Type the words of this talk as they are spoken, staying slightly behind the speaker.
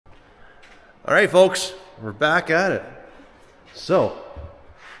All right, folks, we're back at it. So,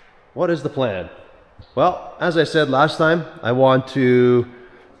 what is the plan? Well, as I said last time, I want to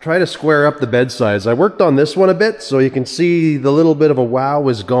try to square up the bed sides. I worked on this one a bit, so you can see the little bit of a wow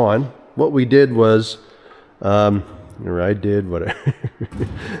is gone. What we did was, we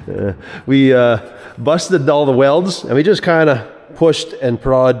busted all the welds, and we just kind of pushed and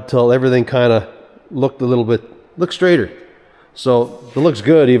prod till everything kind of looked straighter. So it looks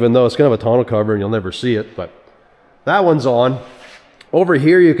good, even though it's kind of a tonneau cover and you'll never see it, but that one's on. Over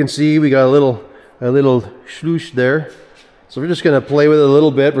here you can see we got a little swoosh there. So we're just going to play with it a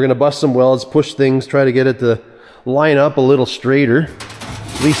little bit. We're going to bust some welds, push things, try to get it to line up a little straighter.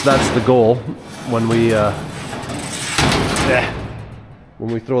 At least that's the goal. When we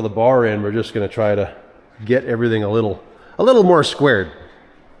throw the bar in, we're just going to try to get everything a little more squared.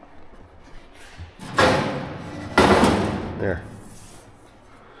 There.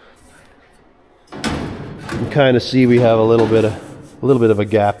 You can kind of see we have a little bit of a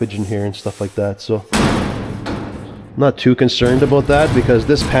gappage in here and stuff like that. So I'm not too concerned about that, because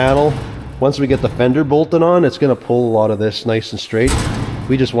this panel, once we get the fender bolted on, it's going to pull a lot of this nice and straight.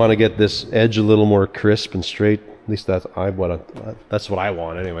 We just want to get this edge a little more crisp and straight. At least that's what I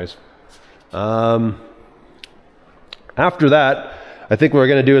want, anyways. After that, I think what we're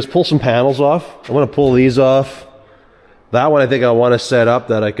going to do is pull some panels off. I want to pull these off. That one I think I want to set up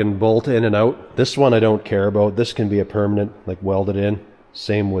that I can bolt in and out. This one I don't care about. This can be a permanent, like welded in.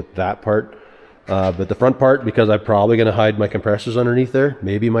 Same with that part. But the front part, because I'm probably going to hide my compressors underneath there,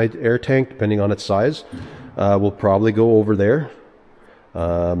 maybe my air tank, depending on its size, will probably go over there.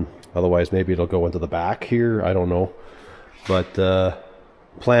 Otherwise, maybe it'll go into the back here. I don't know. But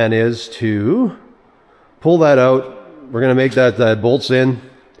plan is to pull that out. We're going to make that bolts in.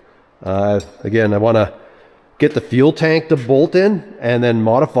 Again, I want to get the fuel tank to bolt in and then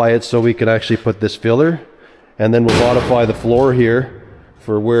modify it so we can actually put this filler, and then we'll modify the floor here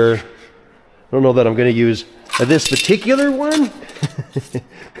for where, I don't know that I'm going to use this particular one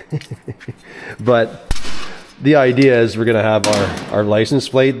but the idea is we're going to have our license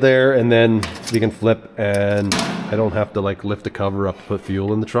plate there, and then we can flip, and I don't have to like lift the cover up to put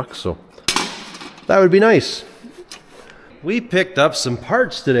fuel in the truck, so that would be nice. We picked up some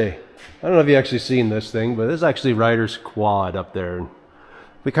parts today. I don't know if you actually seen this thing, but this is actually Ryder's quad up there.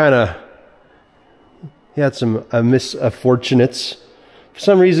 We kind of had some misfortunates. For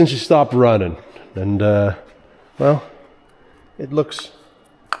some reason she stopped running, and well, there's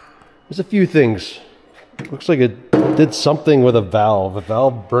a few things. It looks like it did something with a valve. A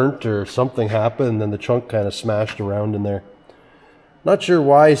valve burnt or something happened, and then the trunk kind of smashed around in there. Not sure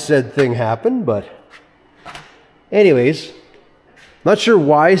why said thing happened, but anyways, not sure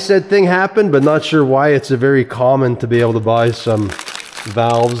why said thing happened, but not sure why it's very common to be able to buy some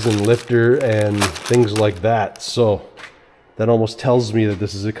valves and lifter and things like that. So that almost tells me that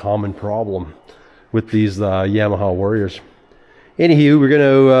this is a common problem with these Yamaha Warriors. Anywho,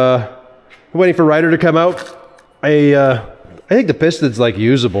 we're waiting for Ryder to come out. I think the piston's like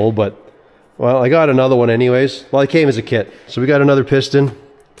usable, but well, I got another one anyways. Well, it came as a kit, so we got another piston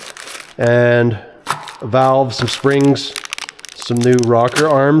and a valve, some springs, some new rocker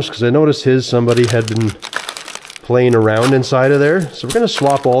arms, because I noticed somebody had been playing around inside of there. So we're going to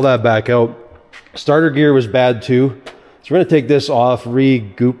swap all that back out. Starter gear was bad too. So we're going to take this off,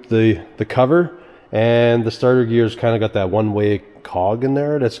 re-goop the cover, and the starter gear's kind of got that one-way cog in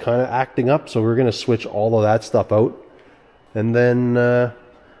there that's kind of acting up. So we're going to switch all of that stuff out. And then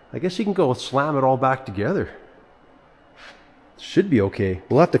I guess you can go slam it all back together. Should be okay.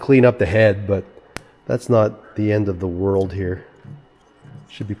 We'll have to clean up the head, but that's not the end of the world here.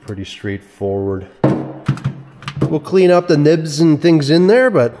 Should be pretty straightforward. We'll clean up the nibs and things in there,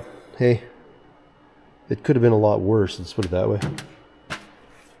 but hey, it could have been a lot worse. Let's put it that way.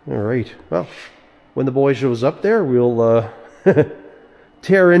 All right. Well, when the boy shows up there, we'll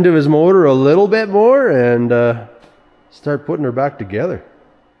tear into his motor a little bit more and start putting her back together.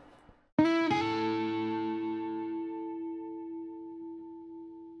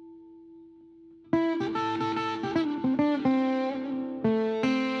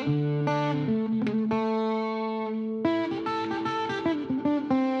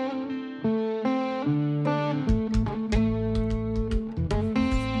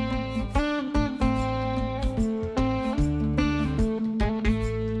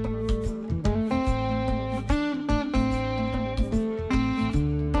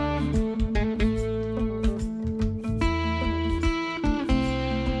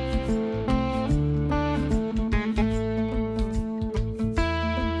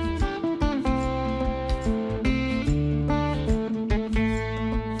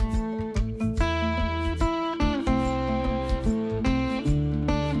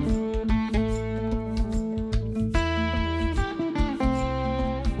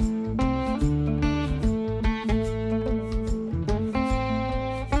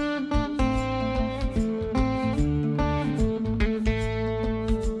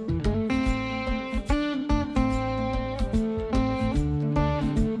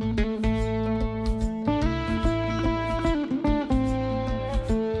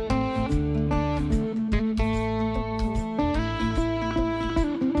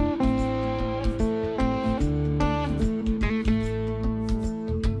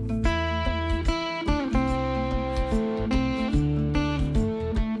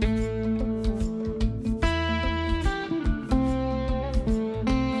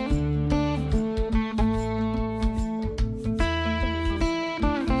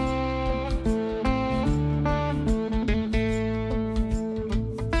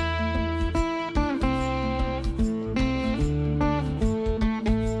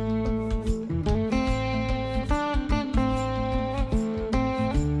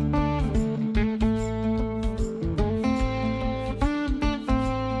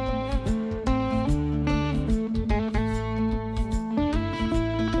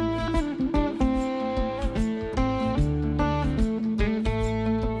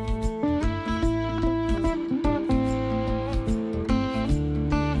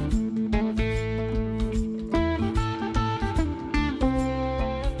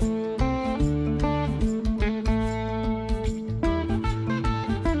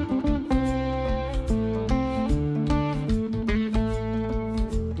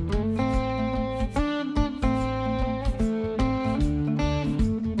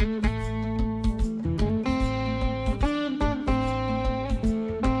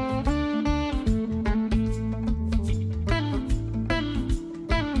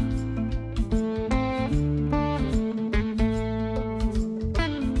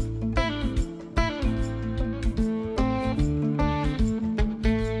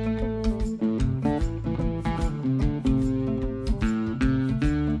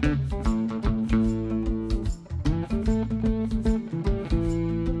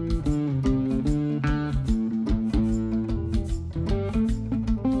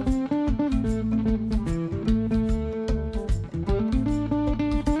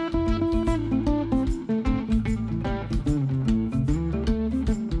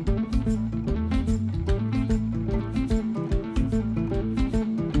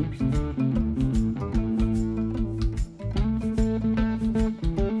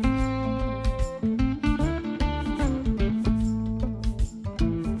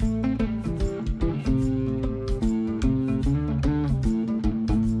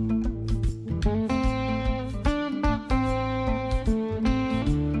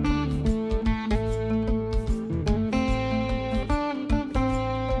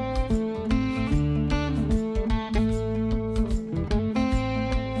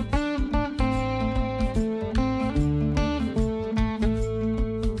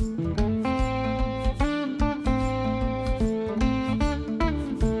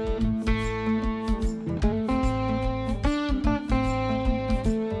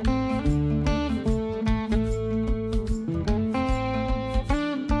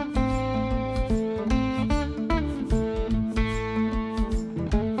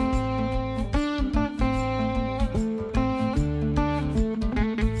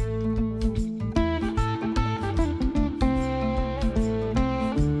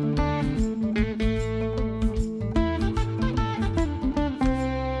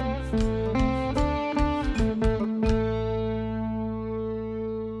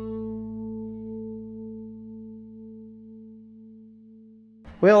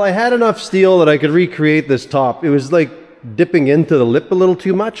 Well, I had enough steel that I could recreate this top. It was like dipping into the lip a little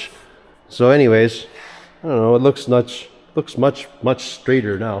too much. So anyways, I don't know, it looks much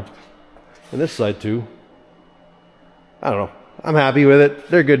straighter now. And this side too. I don't know. I'm happy with it.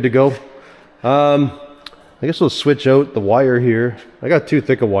 They're good to go. I guess we'll switch out the wire here. I got too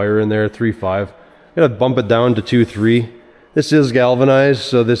thick a wire in there, 3.5. I'm gonna bump it down to 2.3. This is galvanized,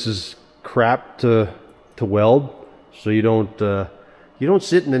 so this is crap to weld. So you don't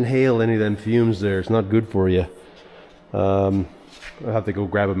sit and inhale any of them fumes there. It's not good for you. I'll have to go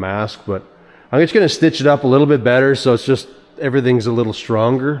grab a mask, but I'm just gonna stitch it up a little bit better so it's just everything's a little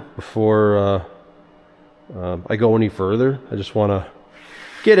stronger before I go any further. I just want to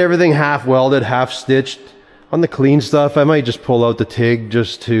get everything half welded, half stitched. On the clean stuff, I might just pull out the TIG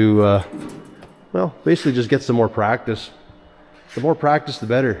just to, well, basically just get some more practice. The more practice, the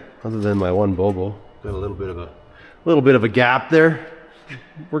better. Other than my one bobo, got a little bit of a gap there.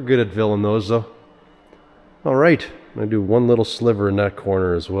 We're good at filling those though. All right, I'm gonna do one little sliver in that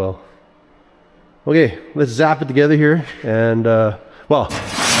corner as well. Okay, let's zap it together here, and well,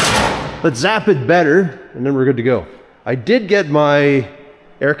 let's zap it better, and then we're good to go. I did get my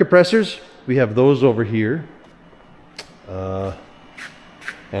air compressors. We have those over here.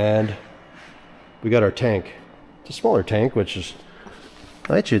 And we got our tank. It's a smaller tank, which is,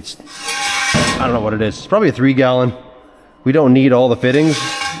 actually it's, I don't know what it is. It's probably a 3-gallon. We don't need all the fittings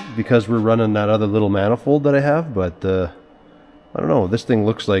because we're running that other little manifold that I have, but I don't know. This thing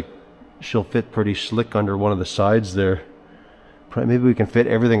looks like she'll fit pretty slick under one of the sides there. Maybe we can fit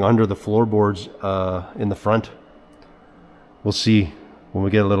everything under the floorboards in the front. We'll see when we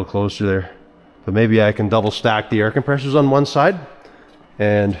get a little closer there. But maybe I can double stack the air compressors on one side,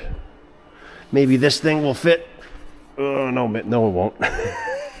 and maybe this thing will fit. Oh, no, it won't. I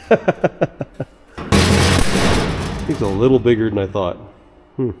think it's a little bigger than I thought.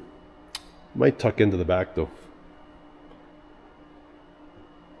 Might tuck into the back though.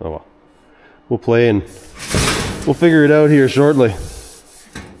 Oh well. We'll play and we'll figure it out here shortly.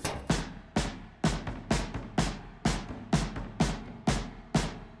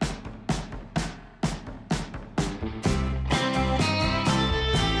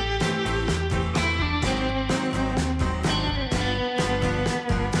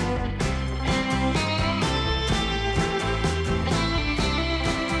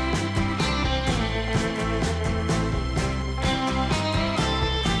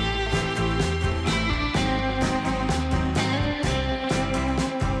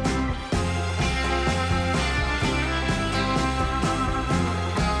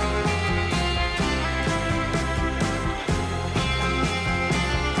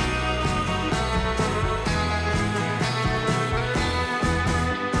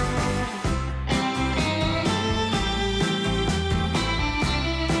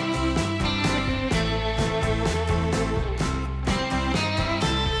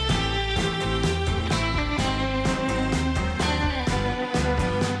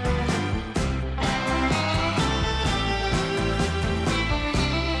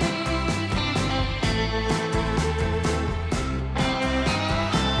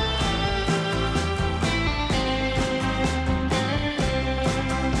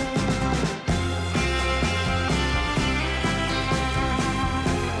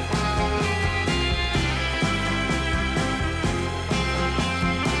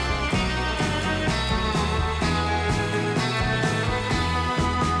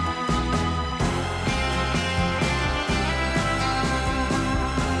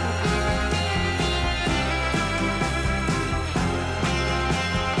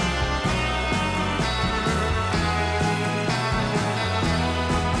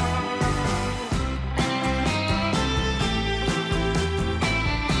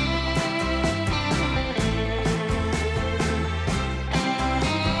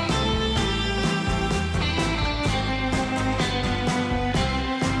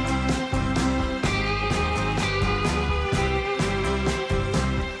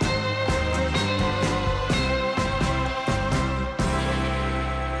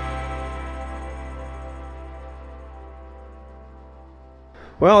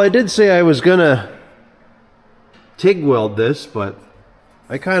 Well, I did say I was gonna TIG weld this, but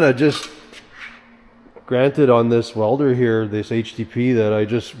I kind of just granted on this welder here, this HTP, that I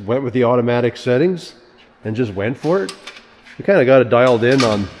just went with the automatic settings and just went for it. We kind of got it dialed in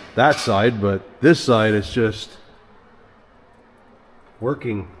on that side, but this side is just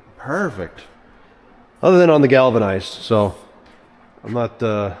working perfect. Other than on the galvanized, so I'm not,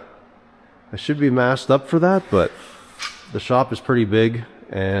 I should be masked up for that, but the shop is pretty big,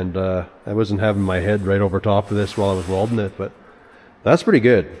 and I wasn't having my head right over top of this while I was welding it, but That's pretty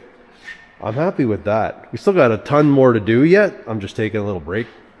good. I'm happy with that. We still got a ton more to do yet. I'm just taking a little break.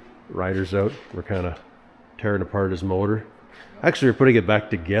 Rider's out. We're kind of tearing apart his motor. Actually, we're putting it back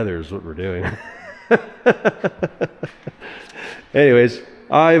together is what we're doing. Anyways,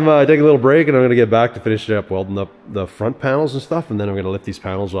 I'm taking a little break, and I'm going to get back to finishing up welding up the front panels and stuff, and then I'm going to lift these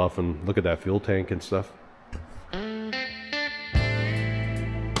panels off and look at that fuel tank and stuff.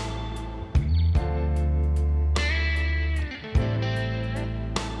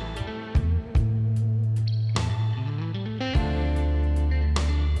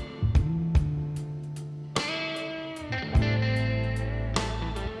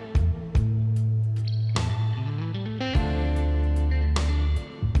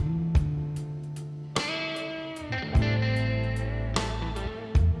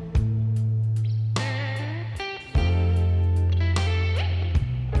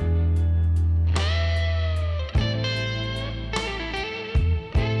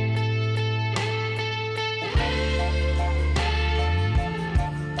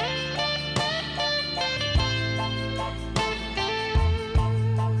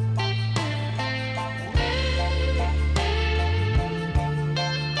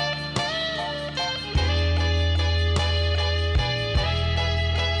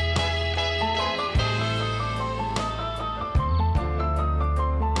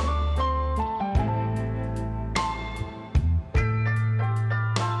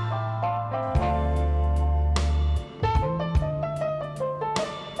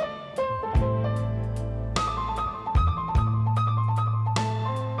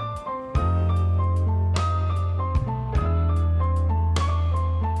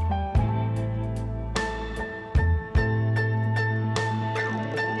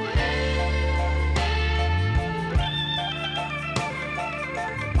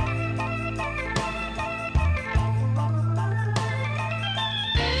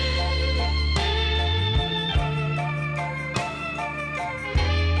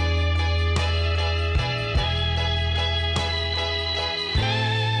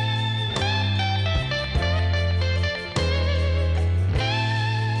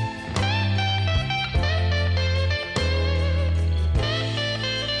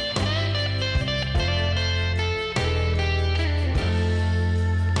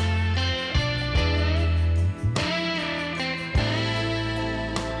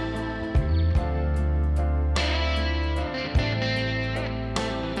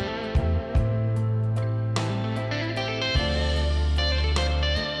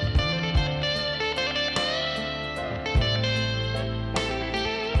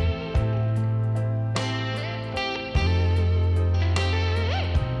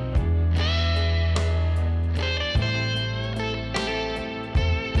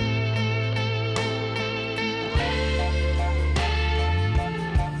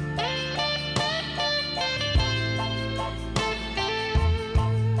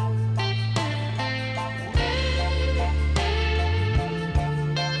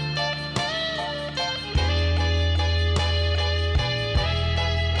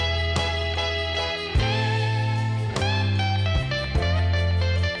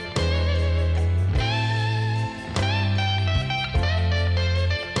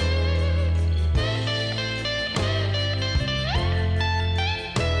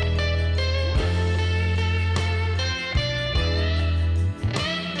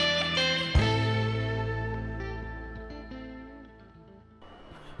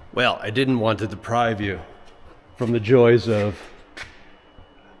 Well, I didn't want to deprive you from the joys of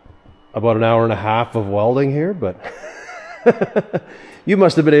about an hour and a half of welding here, but you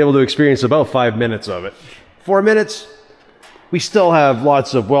must have been able to experience about 5 minutes of it. 4 minutes? We still have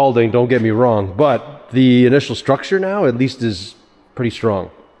lots of welding, don't get me wrong, but the initial structure now at least is pretty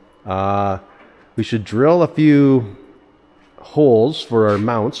strong. We should drill a few holes for our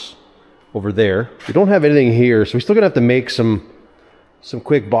mounts over there. We don't have anything here, so we're still gonna have to make some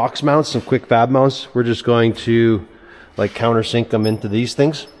quick box mounts, some quick fab mounts. We're just going to like countersink them into these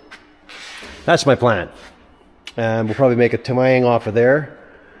things. That's my plan. And we'll probably make a twang off of there.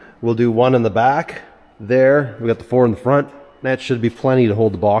 We'll do one in the back there. We got the 4 in the front. That should be plenty to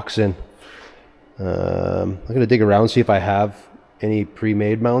hold the box in. I'm gonna dig around, see if I have any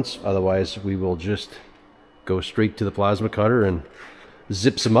pre-made mounts. Otherwise, we will just go straight to the plasma cutter and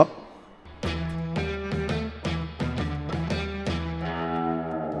zip some up.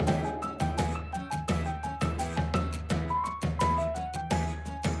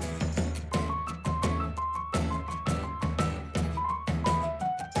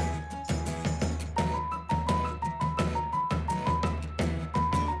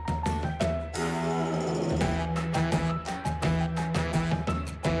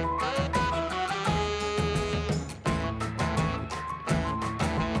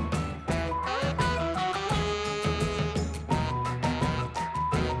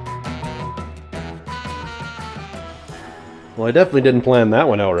 Well, I definitely didn't plan that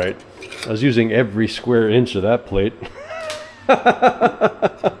one out right. I was using every square inch of that plate.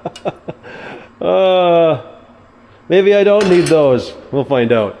 Maybe I don't need those. We'll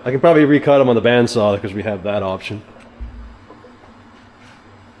find out. I can probably recut them on the bandsaw because we have that option.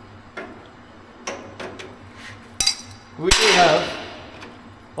 We do have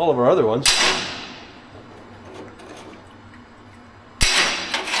all of our other ones.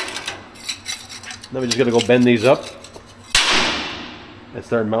 Then we just gotta go bend these up and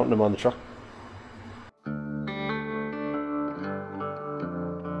start mounting them on the truck.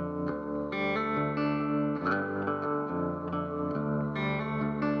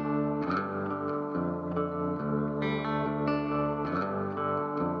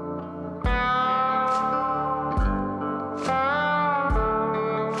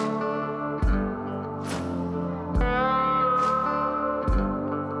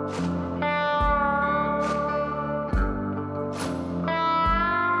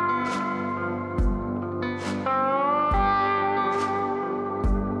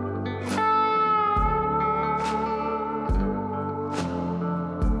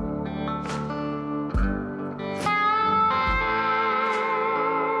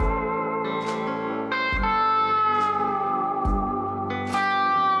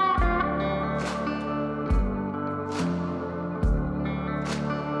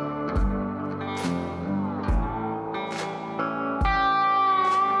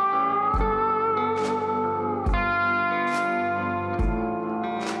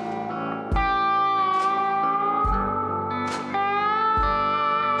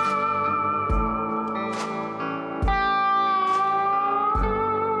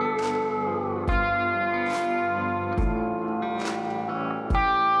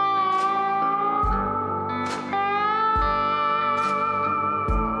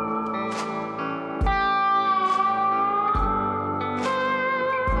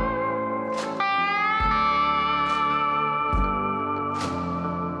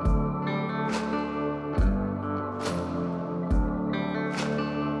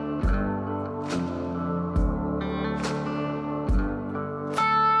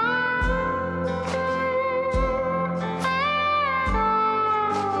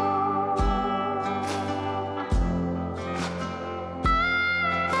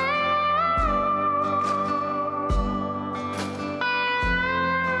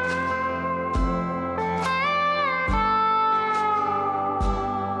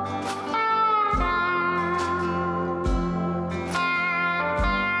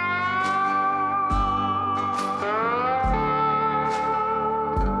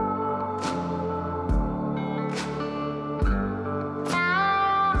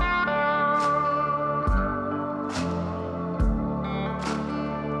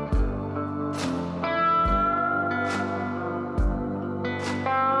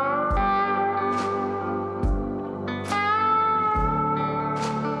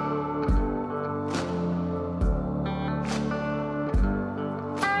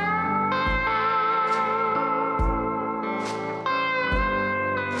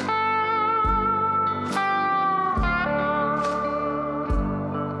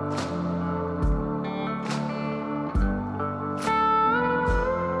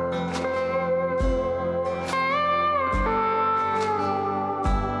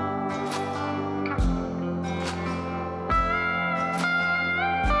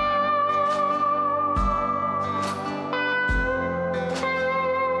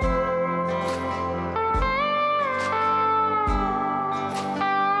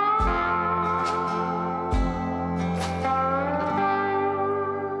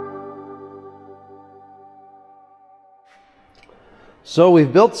 So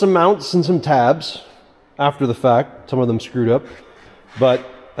we've built some mounts and some tabs after the fact. Some of them screwed up, but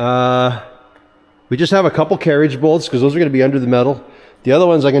we just have a couple carriage bolts because those are going to be under the metal. The other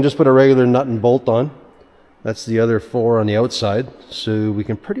ones I can just put a regular nut and bolt on. That's the other 4 on the outside. So we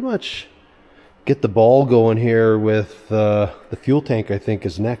can pretty much get the ball going here with the fuel tank, I think,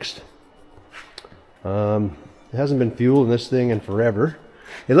 is next. It hasn't been fueled in this thing in forever.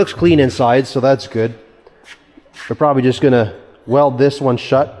 It looks clean inside, so that's good. We're probably just going to weld this one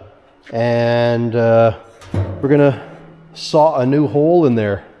shut, and we're going to saw a new hole in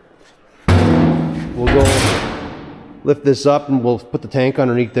there. We'll go lift this up and we'll put the tank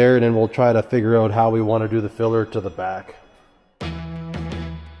underneath there, and then we'll try to figure out how we want to do the filler to the back.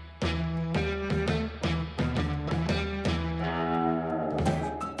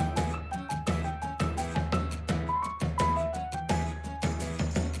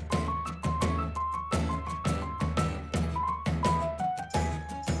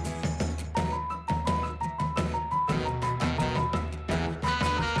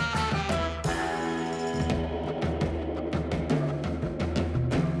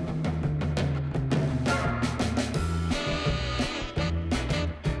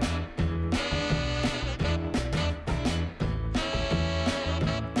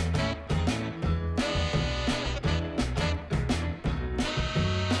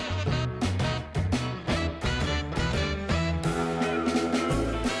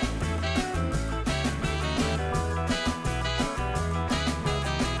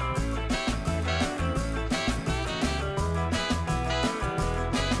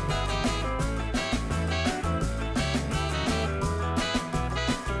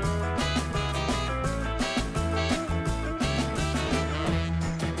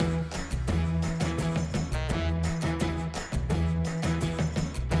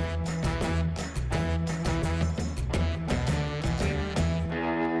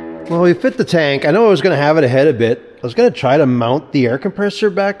 Well, we fit the tank. I know I was going to have it ahead a bit. I was going to try to mount the air compressor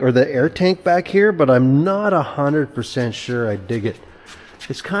back, or the air tank back here, but I'm not 100% sure I dig it.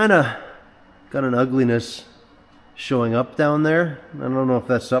 It's kind of got an ugliness showing up down there. I don't know if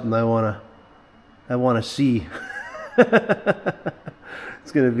that's something I want to see.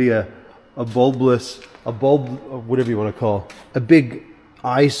 It's going to be a whatever you want to call, a big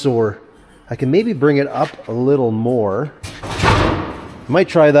eyesore. I can maybe bring it up a little more. I might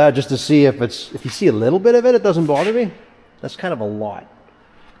try that just to see if you see a little bit of it, it doesn't bother me. That's kind of a lot.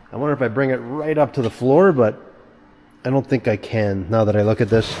 I wonder if I bring it right up to the floor, but I don't think I can now that I look at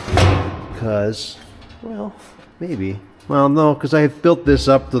this. Because, well, maybe. Well, no, because I have built this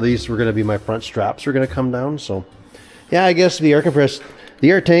up to these were going to be my front straps are going to come down. So, yeah, I guess the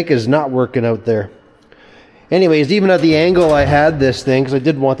air tank is not working out there. Anyways, even at the angle I had this thing, because I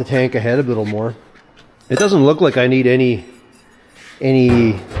did want the tank ahead a little more, it doesn't look like I need any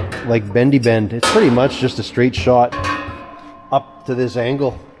like bendy bend. It's pretty much just a straight shot up to this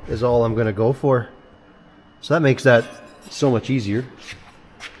angle is all I'm going to go for. So that makes that so much easier.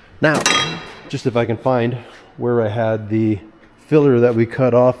 Now, just if I can find where I had the filler that we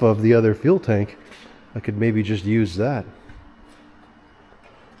cut off of the other fuel tank, I could maybe just use that.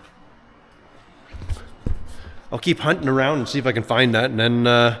 I'll keep hunting around and see if I can find that, and then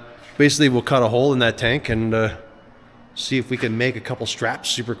basically we'll cut a hole in that tank and see if we can make a couple straps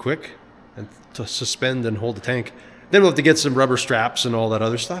super quick and to suspend and hold the tank. Then we'll have to get some rubber straps and all that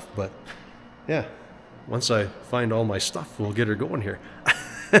other stuff, but yeah, once I find all my stuff, we'll get her going here.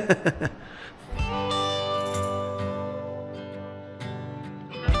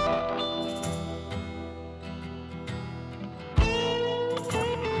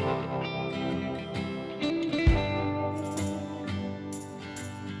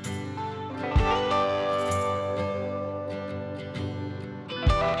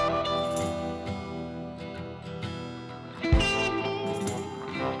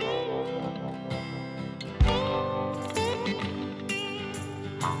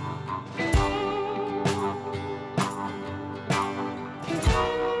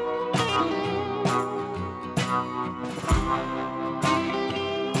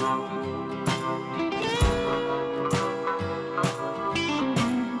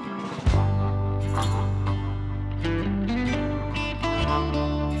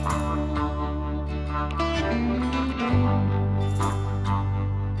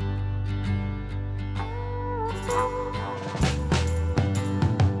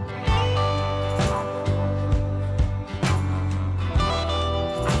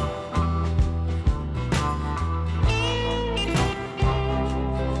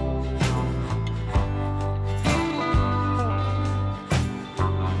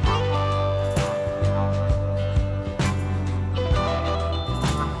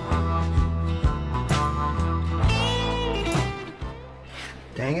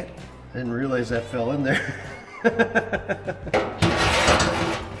 Dang it, I didn't realize that fell in there.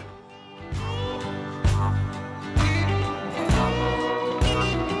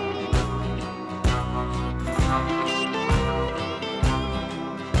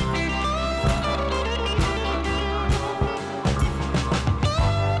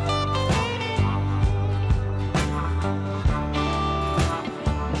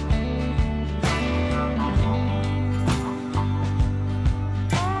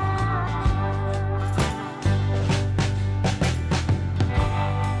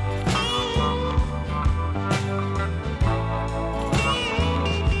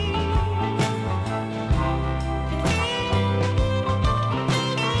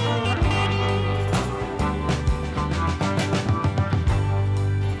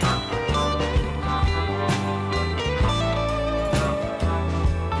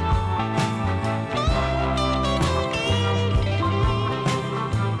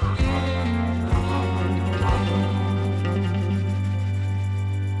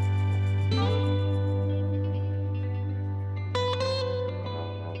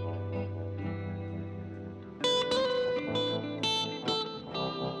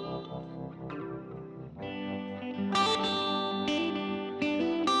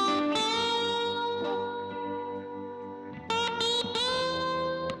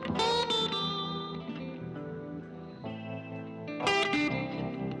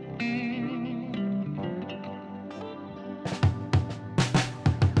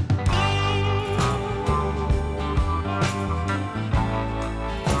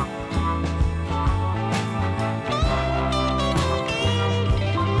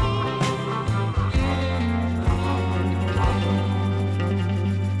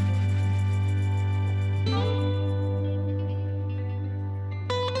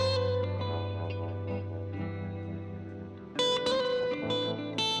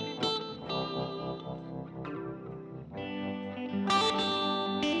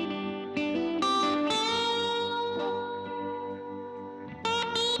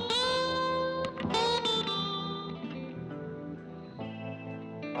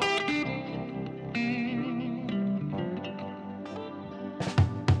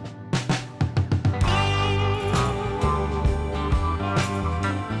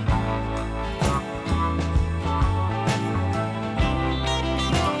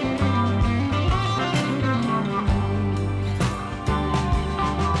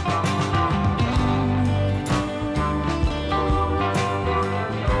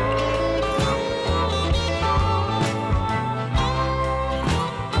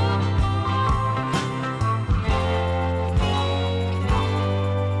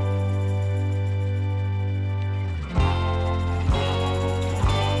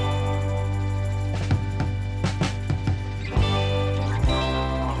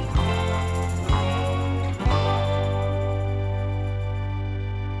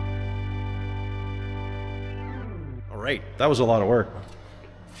 right, that was a lot of work.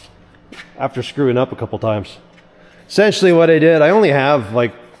 After screwing up a couple times. Essentially what I did, I only have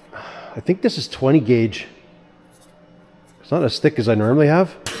like, I think this is 20 gauge. It's not as thick as I normally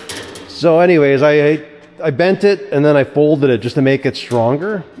have. So anyways, I bent it and then I folded it just to make it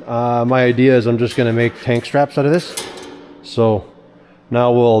stronger. My idea is I'm just gonna make tank straps out of this. So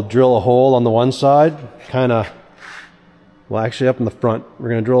now we'll drill a hole on the one side, well actually up in the front. We're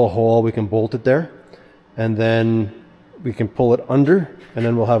gonna drill a hole, we can bolt it there. And then we can pull it under, and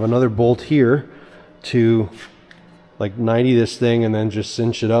then we'll have another bolt here to like 90 this thing and then just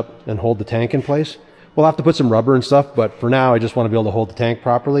cinch it up and hold the tank in place. We'll have to put some rubber and stuff, but for now I just want to be able to hold the tank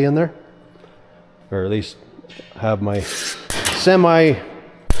properly in there. Or at least have my semi-proper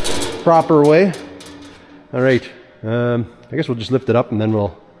way. All right, I guess we'll just lift it up and then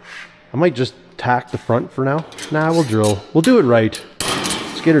I might just tack the front for now. Nah, we'll drill. We'll do it right.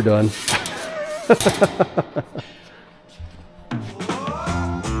 Let's get her done.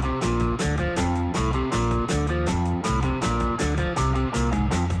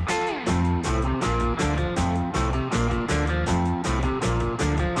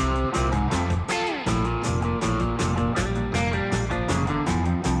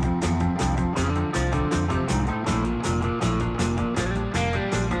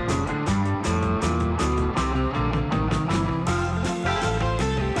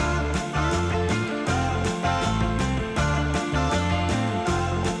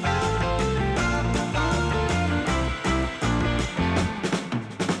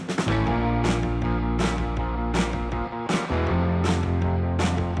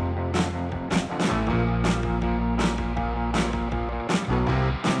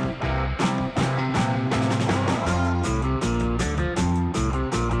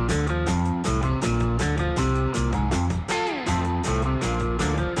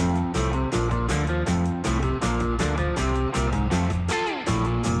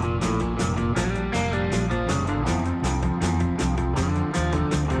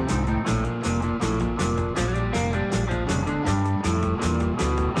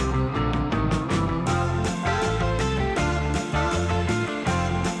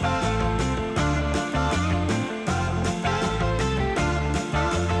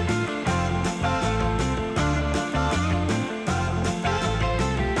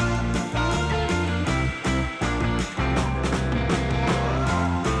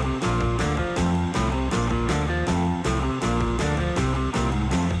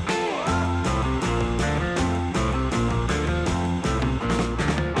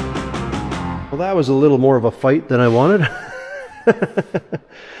 Well, that was a little more of a fight than I wanted. I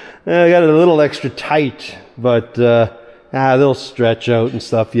got it a little extra tight, but they'll stretch out and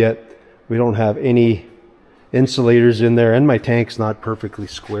stuff yet. We don't have any insulators in there, and my tank's not perfectly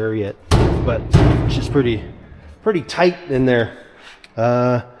square yet, but it's just pretty tight in there.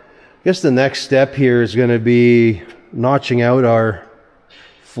 I guess the next step here is going to be notching out our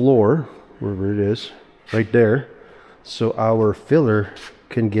floor, wherever it is, right there, so our filler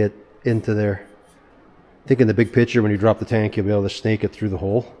can get into there. I think in the big picture, when you drop the tank, you'll be able to snake it through the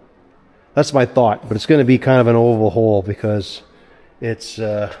hole. That's my thought, but it's going to be kind of an oval hole because it's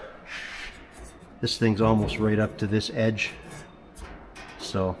this thing's almost right up to this edge.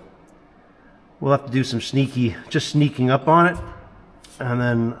 So we'll have to do some sneaking up on it, and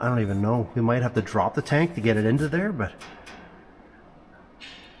then I don't even know. We might have to drop the tank to get it into there, but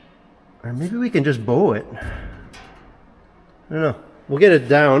or maybe we can just bow it. I don't know. We'll get it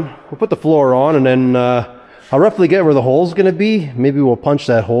down. We'll put the floor on, and then I'll roughly get where the hole's going to be. Maybe we'll punch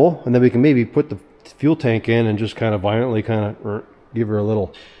that hole, and then we can maybe put the fuel tank in and just kind of violently give her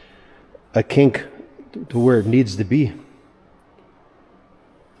a kink to where it needs to be.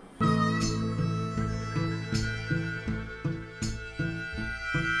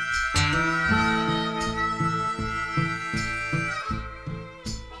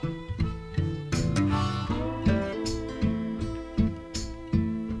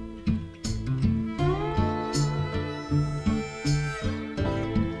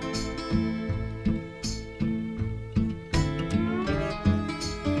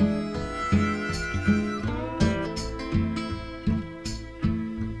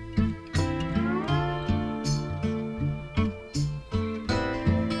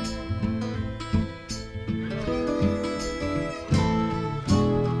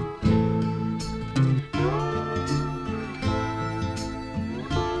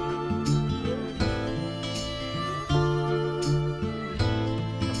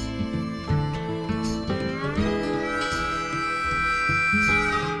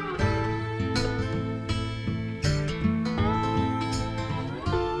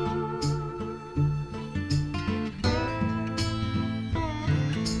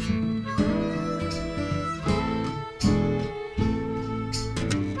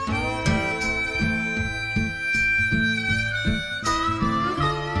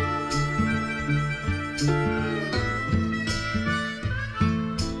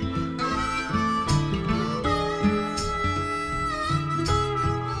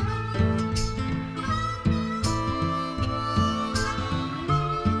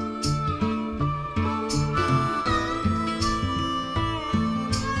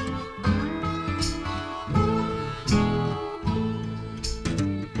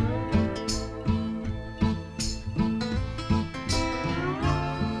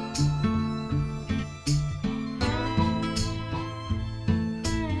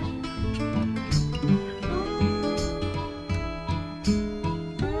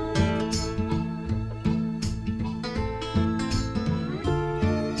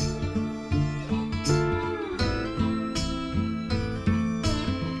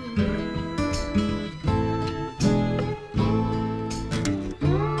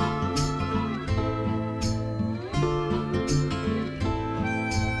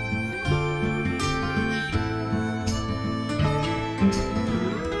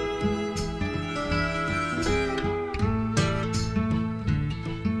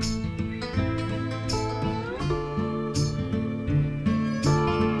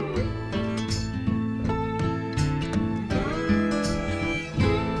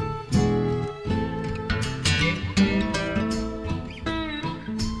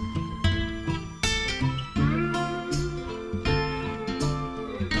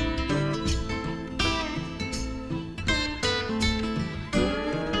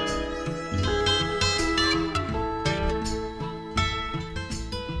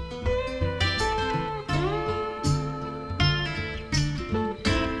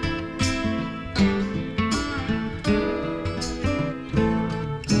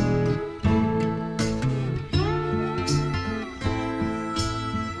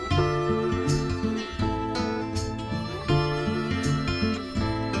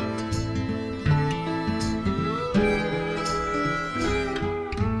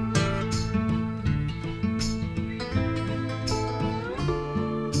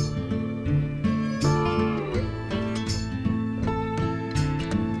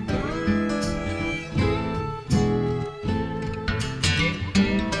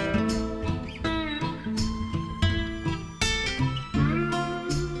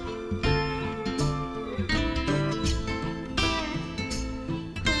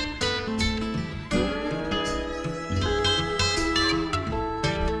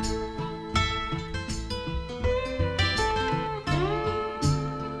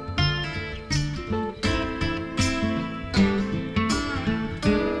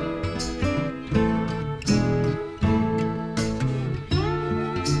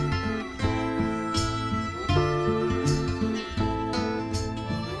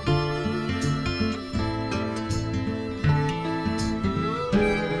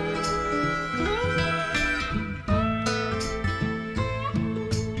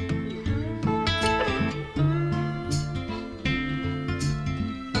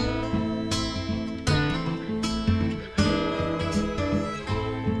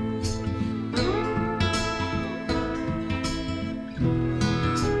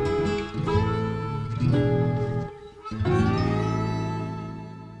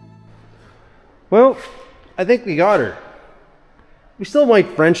 Well, I think we got her. We still might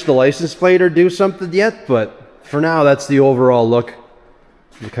French the license plate or do something yet, but for now, that's the overall look.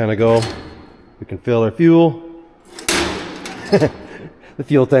 We kind of go. We can fill our fuel. The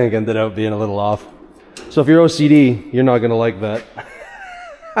fuel tank ended up being a little off. So if you're OCD, you're not going to like that.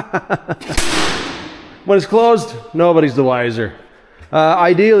 When it's closed, nobody's the wiser.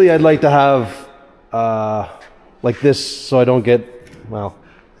 Ideally, I'd like to have like this so I don't get, well,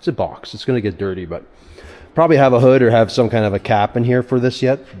 it's a box. It's going to get dirty, but probably have a hood or have some kind of a cap in here for this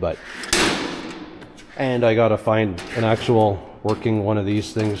yet. But and I got to find an actual working one of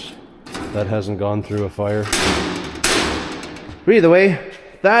these things that hasn't gone through a fire. But either way,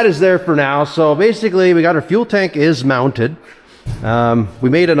 that is there for now. So basically, we got our fuel tank is mounted. We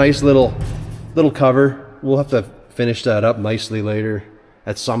made a nice little cover. We'll have to finish that up nicely later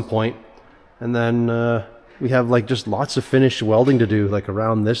at some point. And then we have like just lots of finished welding to do, like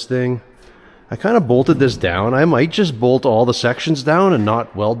around this thing. I kind of bolted this down. I might just bolt all the sections down and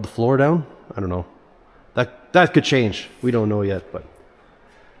not weld the floor down. I don't know. That could change. We don't know yet, but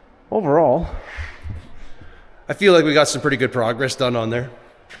overall, I feel like we got some pretty good progress done on there.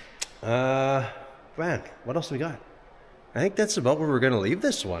 Man, what else we got? I think that's about where we're going to leave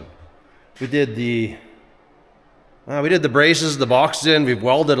this one. We did the braces, the box in. We've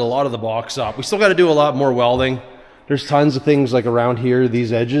welded a lot of the box up. We still got to do a lot more welding. There's tons of things like around here,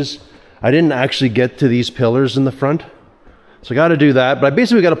 these edges. I didn't actually get to these pillars in the front. So I got to do that. But I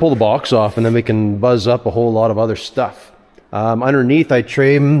basically got to pull the box off and then we can buzz up a whole lot of other stuff. Underneath, I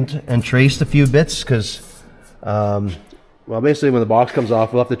trimmed and traced a few bits because, well, basically when the box comes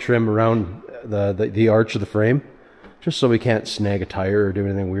off, we'll have to trim around the arch of the frame just so we can't snag a tire or do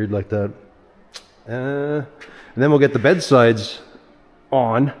anything weird like that. And then we'll get the bed sides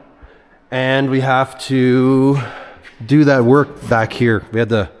on and we have to do that work back here. We have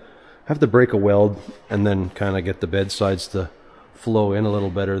to break a weld and then kind of get the bed sides to flow in a little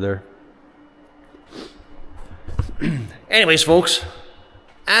better there. Anyways, folks,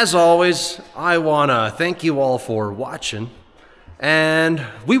 as always, I want to thank you all for watching, and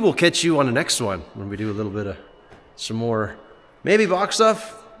we will catch you on the next one when we do a little bit of some more maybe box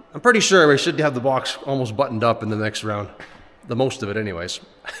stuff. I'm pretty sure we should have the box almost buttoned up in the next round, the most of it anyways.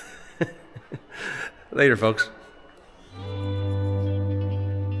 Later, folks.